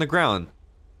is she on the ground?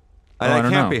 Oh, I That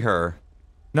don't can't know. be her.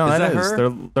 No, Is that that is. her?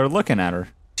 They're looking at her.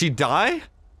 She die?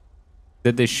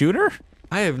 Did they shoot her?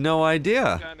 I have no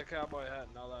idea. Guy in the cowboy hat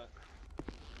and all that.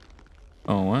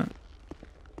 Oh, what?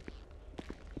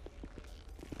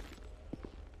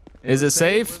 Is it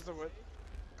safe?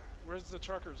 Where's the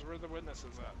truckers? Where are the witnesses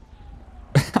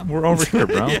at? We're over here,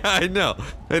 bro. Yeah, I know.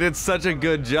 They did such a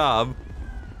good job.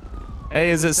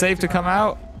 Hey, is it safe to come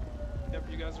out? Yep,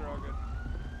 you guys are all good.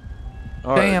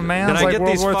 All right. Damn, man. Can It's I like get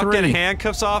World these War fucking III.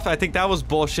 handcuffs off? I think that was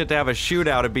bullshit to have a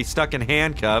shootout and be stuck in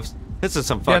handcuffs. This is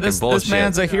some Yeah, fucking this bullshit.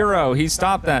 man's a hero. He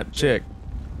stopped that chick.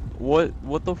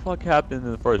 What the fuck happened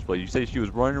in the first place? You say she was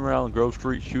running around Grove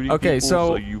Street shooting Okay, people,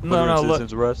 so- you put no, her no, in look-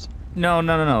 citizen's arrest?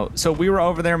 No. So we were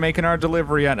over there making our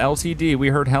delivery at LTD. We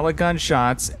heard hella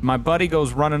gunshots. My buddy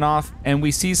goes running off, and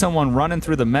we see someone running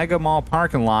through the Mega Mall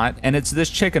parking lot, and it's this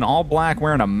chick in all black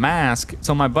wearing a mask.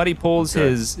 So my buddy pulls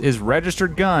his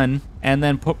registered gun and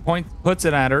then puts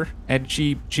it at her, and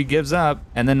she gives up,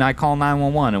 and then I call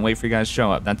 911 and wait for you guys to show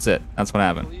up. That's it. That's what I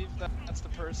happened. believe that's the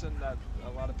person that a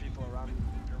lot of people around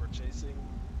here were chasing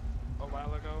a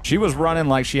while ago. She was running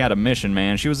like she had a mission,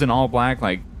 man. She was in all black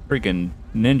like freaking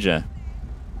ninja.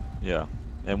 Yeah.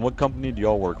 And what company do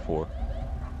y'all work for?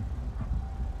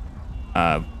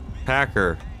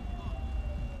 Packer.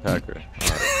 Packer.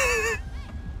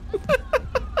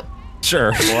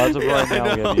 Sure. Well, as of right Yeah,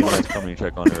 I now, we know. have the EMS coming to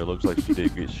check on her. It looks like she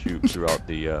did get shoot throughout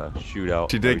the shootout.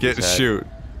 She that we did get just had. shoot.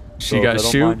 She So got if y'all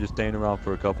don't shoot. mind just staying around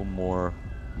for a couple more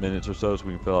minutes or so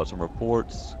we can fill out some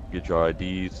reports, get your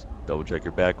IDs, double check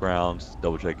your backgrounds,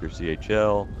 double check your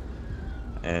CHL,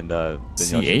 and then y'all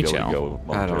should be able to CHL? go I don't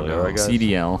momentarily. know. All right, guys?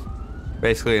 CDL.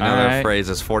 Basically, another Alright. phrase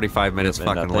is 45 minutes And,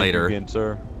 fucking thank you later. again,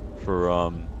 sir, for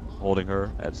holding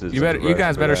her at citizen's You arrest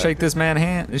guys for better that. shake this man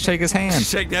hand. Shake his hand.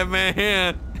 Shake that man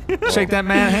hand. Shake that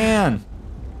man hand.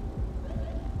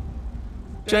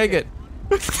 Shake it.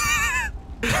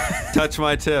 Touch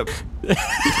my tip.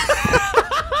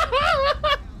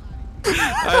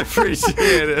 I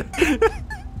appreciate it.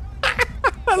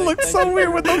 That looks so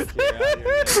weird with the.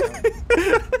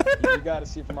 You gotta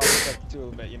see from our perspective too a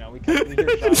little bit. You know, we hear shots, we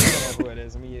don't know who it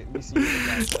is, and we see you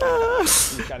guys. We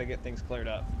just gotta get things cleared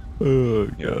up. Oh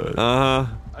god. Uh-huh.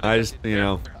 I just, you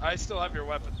know. I still have your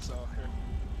weapon, so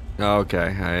here.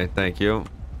 Okay. All right. Thank you.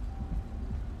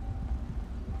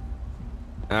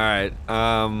 All right.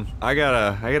 I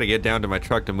gotta get down to my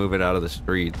truck to move it out of the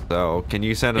street. So can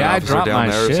you send an Yeah, I officer dropped down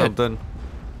my there shit. or something?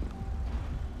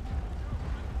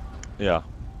 Yeah.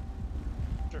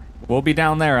 We'll be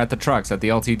down there at the trucks at the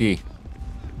LTD.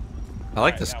 I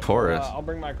like this chorus. I'll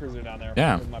bring my cruiser down there.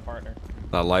 Yeah. With my partner.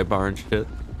 That light bar and shit.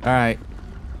 All right.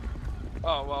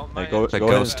 Oh well, my Hey, go The ahead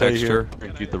and ghost stay here texture.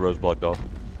 and keep the rose blocked off.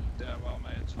 yeah, well,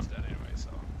 my engine's dead anyway, so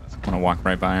that's I'm gonna walk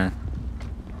right by her.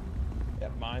 Yeah,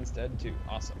 mine's dead too.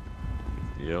 Awesome.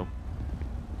 Yeah.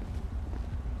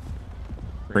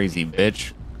 Crazy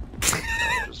bitch.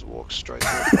 Just walk straight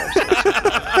through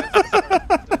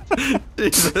the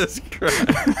Jesus Christ.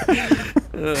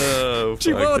 Oh,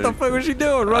 She, what the fuck. fuck was she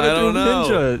doing? Running I through don't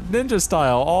know. ninja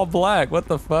style, all black. What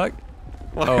the fuck?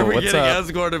 Why Oh, are we what's getting up?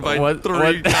 escorted by What- three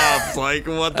what- cops? Like,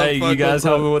 what the Hey, fuck you guys was that?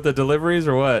 helping with the deliveries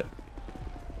or what?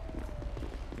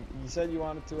 You said you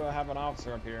wanted to have an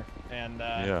officer up here, and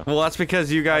Yeah. Well, that's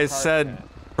because you guys part- said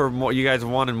for more, you guys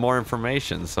wanted more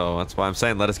information, so that's why I'm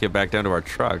saying let us get back down to our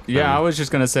truck. Yeah, I was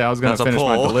just gonna say I was gonna That's a finish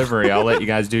my pull. delivery. I'll let you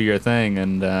guys do your thing,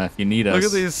 and if you need us. Look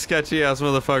at these sketchy ass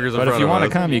motherfuckers in But front if you of want to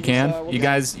us. come, you can. we'll You get-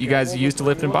 guys we'll used to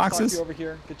lifting we'll talk boxes? you over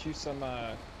here, get you some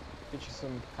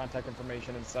contact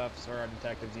information and stuff, so our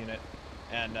detectives unit,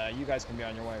 and you guys can be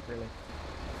on your way, really.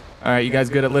 All right, you guys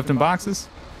good at lifting boxes?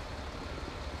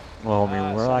 Well, I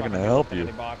mean, we're So not I'm gonna be help lifting you.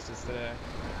 Any boxes today.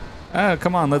 Oh,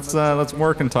 come on, let's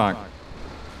work and talk.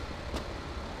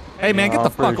 Hey man, No, get the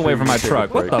I'm pretty fuck sure away you from can my take a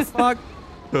truck. What the break. fuck?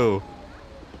 Who?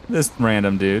 This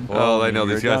random dude. Oh, I know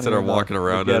you're these guys down that are in the- walking the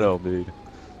around it. ghetto, dude. You're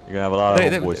gonna have a lot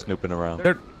of They- homeboys snooping around.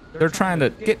 They're trying to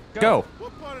go.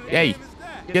 What part of the Hey, game is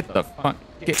that? get the fuck.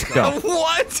 Go.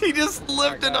 What? He just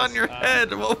lifted guys, on your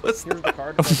head. What was Here's the that?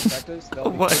 card for detectives. They'll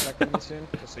be What? contacting you soon,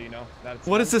 just so you know. That's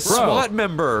What is this Bro. SWAT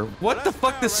member? What the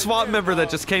fuck? This SWAT member that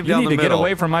just came You down need the to get middle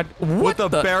away from my. What with a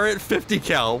the? Barrett 50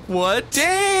 cal. What?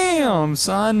 Damn,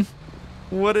 son.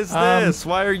 What is this?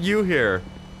 Why are you here?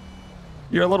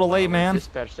 You're a little late, man.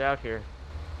 Dispatched out here.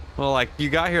 Well, like you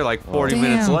got here like 40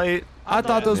 minutes Damn. late. I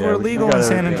thought those Yeah, were we illegal got in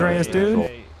San everything Andreas, under control.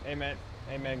 dude.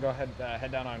 Hey, man, go ahead,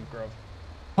 head down on Grove.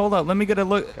 Hold up, let me get a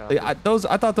look. Copy. I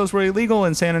thought those were illegal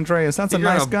in San Andreas. That's a You're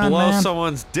nice gonna gun, blow man.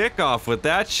 someone's dick off with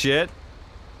that shit.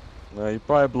 You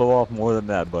probably blow off more than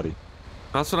that, buddy.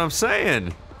 That's what I'm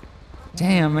saying.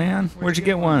 Damn, man. Where'd you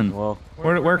get one? Well,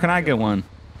 Where can I get one?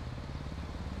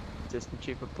 Assistant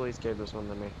Chief of Police gave this one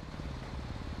to me.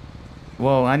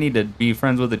 Well, I need to be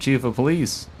friends with the chief of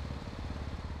police.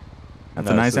 That's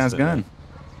a No, nice ass assistant,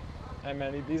 gun. Hey,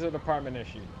 man, these are department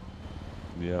issued.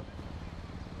 yep.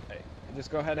 Hey, just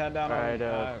go ahead, head down Alright,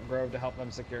 on Grove to help them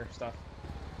secure stuff.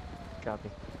 Copy.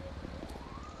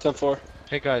 10-4.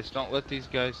 Hey guys, don't let these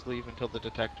guys leave until the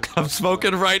detective. I'm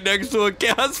smoking right next to a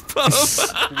gas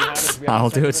pump. I'll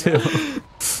do it too.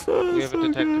 We have a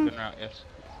detective en route, yes.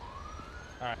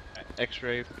 Alright.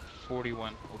 X-ray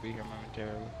 41 will be here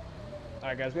momentarily.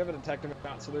 Alright, guys, we have a detective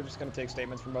out, so they're just going to take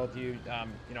statements from both of you,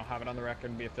 you know, have it on the record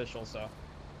and be official, so. All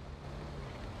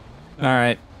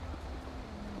right.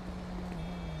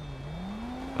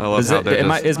 I love how they're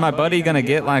just- Is my buddy gonna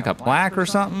get like a plaque or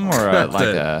something, or like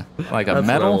a That's what I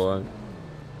medal? want.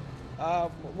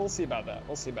 We'll see about that.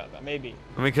 We'll see about that. Maybe.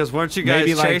 I mean, because weren't you guys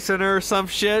Maybe, like- chasing her or some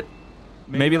shit?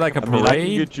 Maybe like a I mean, I can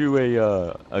parade? get you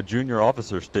a junior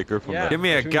officer sticker from Yeah. the Give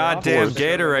me a Junior goddamn officer.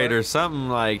 Gatorade or something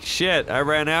like shit. I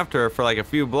ran after her for like a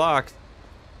few blocks.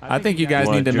 I think you guys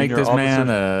Want a need to make junior this man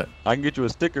officer? I can get you a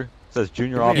sticker. It says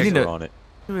junior You need officer to- on it.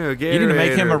 Give me a Gatorade. you need to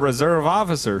make him a or reserve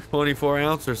officer. 24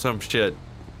 ounce or some shit.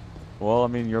 Well, I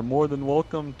mean, you're more than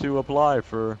welcome to apply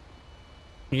for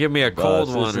Give me a cold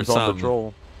one or citizens on something.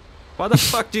 patrol. Why the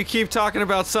fuck do you keep talking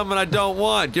about something I don't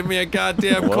want? Give me a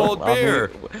goddamn Well, cold I mean,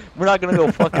 beer. we're not gonna go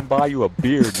fucking buy you a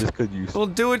beer just because you. Well,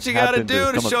 do what you gotta happen to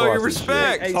do to come show your across this shit.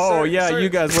 respect. Hey, Oh sir, yeah, sir, you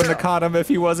guys wouldn't have caught him if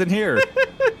he wasn't here.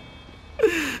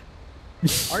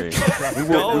 Aren't you We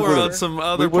No, would- we we're would've- on some we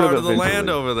other would've part of the eventually. land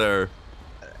over there.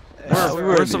 Sir, we we're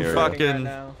were in some the area. fucking-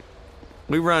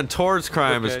 We run towards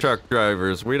crime as Okay. truck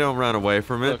drivers. We don't run away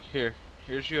from it. Look,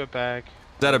 here's you a bag. Is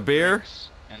that a beer? Drinks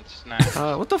and snacks.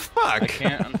 What the fuck? I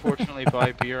can't unfortunately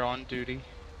buy beer on duty,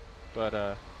 but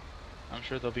I'm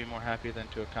sure they'll be more happy than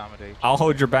to accommodate. I'll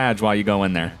hold your badge while you go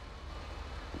in there.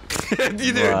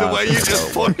 Dude, the way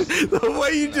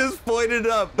you just pointed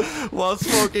up while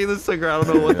smoking the cigarette. I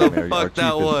don't know what Yeah, the man, our fuck chief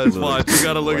that is was. literally Watch, you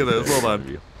gotta look at right this. Hold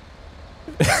there.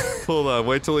 on. Hold on.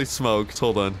 Wait till he smokes.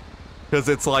 Hold on. Because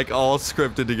it's like all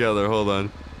scripted together. Hold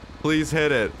on. Please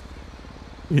hit it.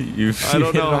 You I don't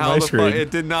hit it know on how my the fuck. screen. It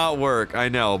did not work. I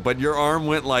know. But your arm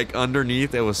went like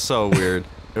underneath. It was so weird.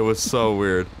 It was so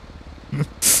weird. Where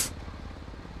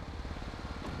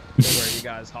are you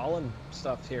guys hauling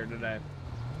stuff here today?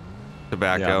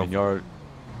 Tobacco. Yeah, I mean, you're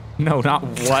No, not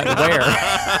what. Where?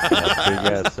 that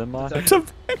big ass semi.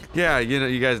 Yeah, you know,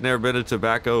 you guys never been to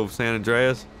Tobacco San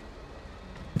Andreas?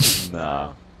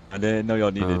 Nah. I didn't know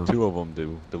y'all needed two of them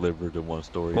to deliver to one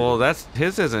story. Well, that's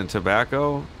his isn't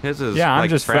tobacco. His is Yeah, I'm like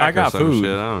just- crack I got or some food.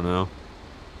 shit. I don't know.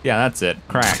 Yeah, that's it.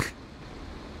 Crack.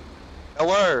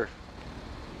 Hello.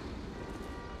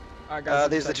 Alright, guys,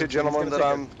 These are the two detective, he's gentlemen gonna that take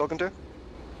I'm talking to?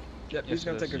 Yep, he's Yes,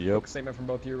 gonna it take a is. Yep. quick statement from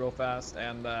both of you real fast,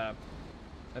 and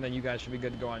then you guys should be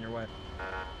good to go on your way.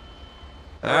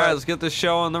 All right, let's get this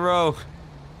show on the road.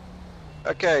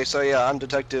 Okay, so yeah, I'm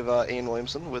Detective Ian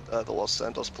Williamson with the Los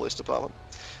Santos Police Department.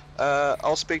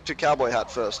 I'll speak to Cowboy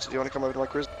Hat first. Do you want to come over to my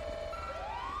cruise?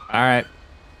 All right.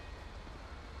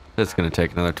 It's gonna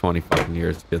take another 20 fucking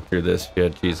years to get through this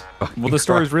shit. Jesus. Well, the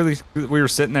story's really. We were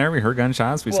sitting there. We heard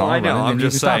gunshots. We Well, saw I him know, running, I'm and you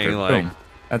just stopped saying, her. like- Boom.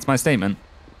 That's my statement.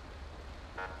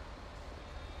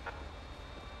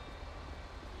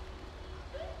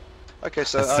 Okay,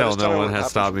 so Still, just tell no me one what has happened.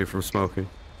 stopped me from smoking.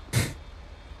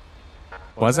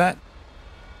 Was that?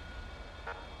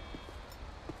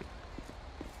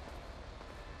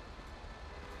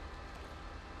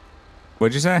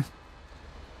 What'd you say?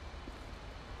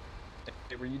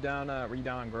 Hey, were you down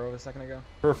on Grove a second ago?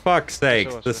 For fuck's sake,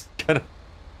 Sure, this kind of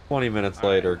 20 minutes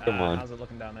later. Come on. How's it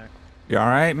looking down there? You all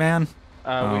right, man?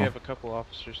 We Oh. have a couple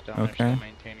officers down there Okay. still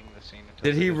maintaining the scene until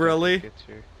Did the he detective really? gets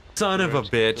here. Son of a Road's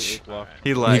bitch. completely blocked. He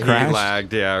He crashed?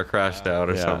 lagged, yeah, or crashed out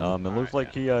or Yeah, something. it looks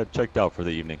like he checked out for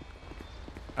the evening.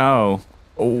 Oh.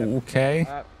 Okay.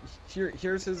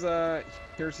 Here's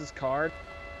his card.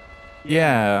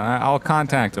 Yeah, I'll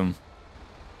contact him.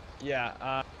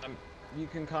 Yeah. you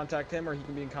can contact him or he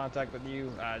can be in contact with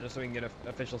you, just so we can get an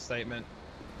official statement.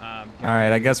 All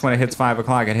right, I guess when it hits 5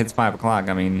 o'clock, it hits 5 o'clock.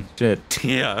 I mean, shit.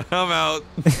 Yeah, I'm out.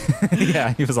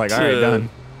 Yeah, he was like, all right, done.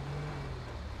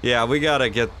 Yeah, we gotta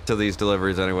get to these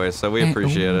deliveries anyway, so we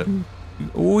appreciate it.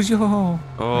 Oh, yo.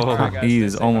 All right, guys,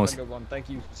 He's stay safe. almost. Have a good one. Thank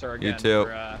you, sir, again You too.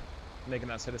 for making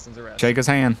that citizen's arrest. Shake his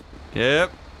hand.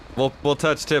 Yep. We'll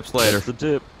touch tips later. Touch the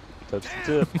tip. Touch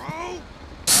the tip.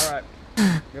 All right.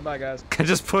 Goodbye, guys.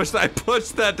 I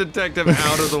pushed that detective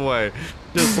out of the way.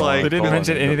 Just like They didn't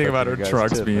mention anything about our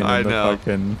trucks being in I the know.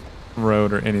 fucking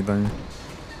road or anything.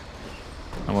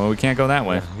 Oh, well, we can't go that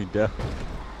way.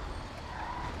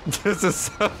 This is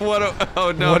what?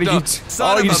 Oh no! What are no. you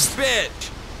Son of a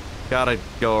bitch! Gotta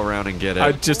go around and get it.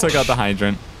 I just took out the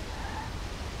hydrant.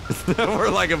 We're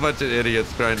like a bunch of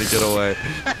idiots trying to get away.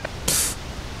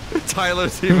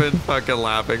 Tyler's even fucking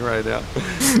laughing right now. I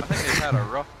think they've had a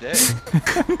rough day.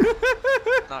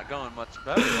 Not going much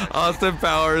better. Actually. Austin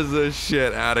Powers this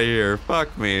shit out of here.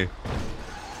 Fuck me.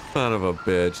 Son of a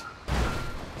bitch.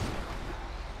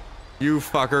 You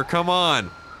fucker, come on.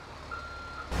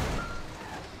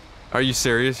 Are you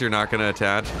serious? You're not gonna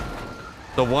attach?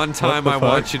 The one time I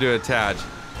want you to attach.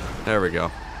 There we go.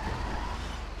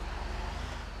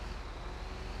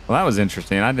 Well, that was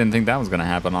interesting. I didn't think that was going to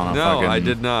happen on a No, fucking... I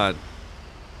did not.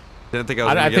 Didn't think I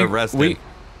was going to get arrested.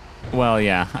 Well,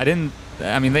 yeah. I didn't...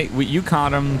 I mean, you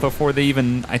caught them before they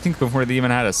even... I think before they even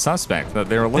had a suspect that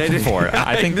they were looking for.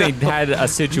 I think they had a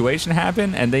situation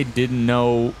happen, and they didn't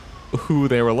know who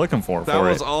they were looking for. That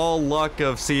was all luck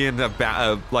of seeing like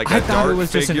a I thought dark it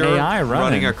was just an figure AI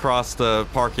running across the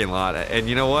parking lot. And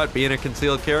you know what? Being a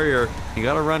concealed carrier, you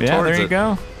got to run yeah, towards it. there you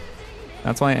go.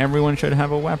 That's why everyone should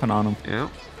have a weapon on them. Yeah.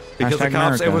 Because the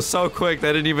cops, it was so quick,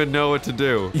 they didn't even know what to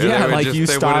do. Yeah, like you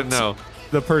they stopped wouldn't know.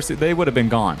 the person. They would have been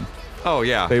gone. Oh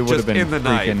yeah, They would have been in the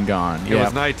freaking night. gone. It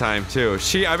was nighttime too.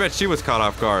 I bet she was caught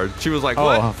off guard. She was like, oh,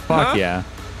 "What? fuck Huh?" yeah.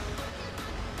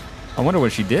 I wonder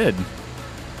what she did.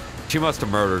 She must have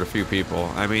murdered a few people.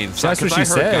 I mean, That's what I she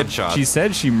heard said. gunshots. She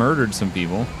said she murdered some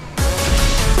people.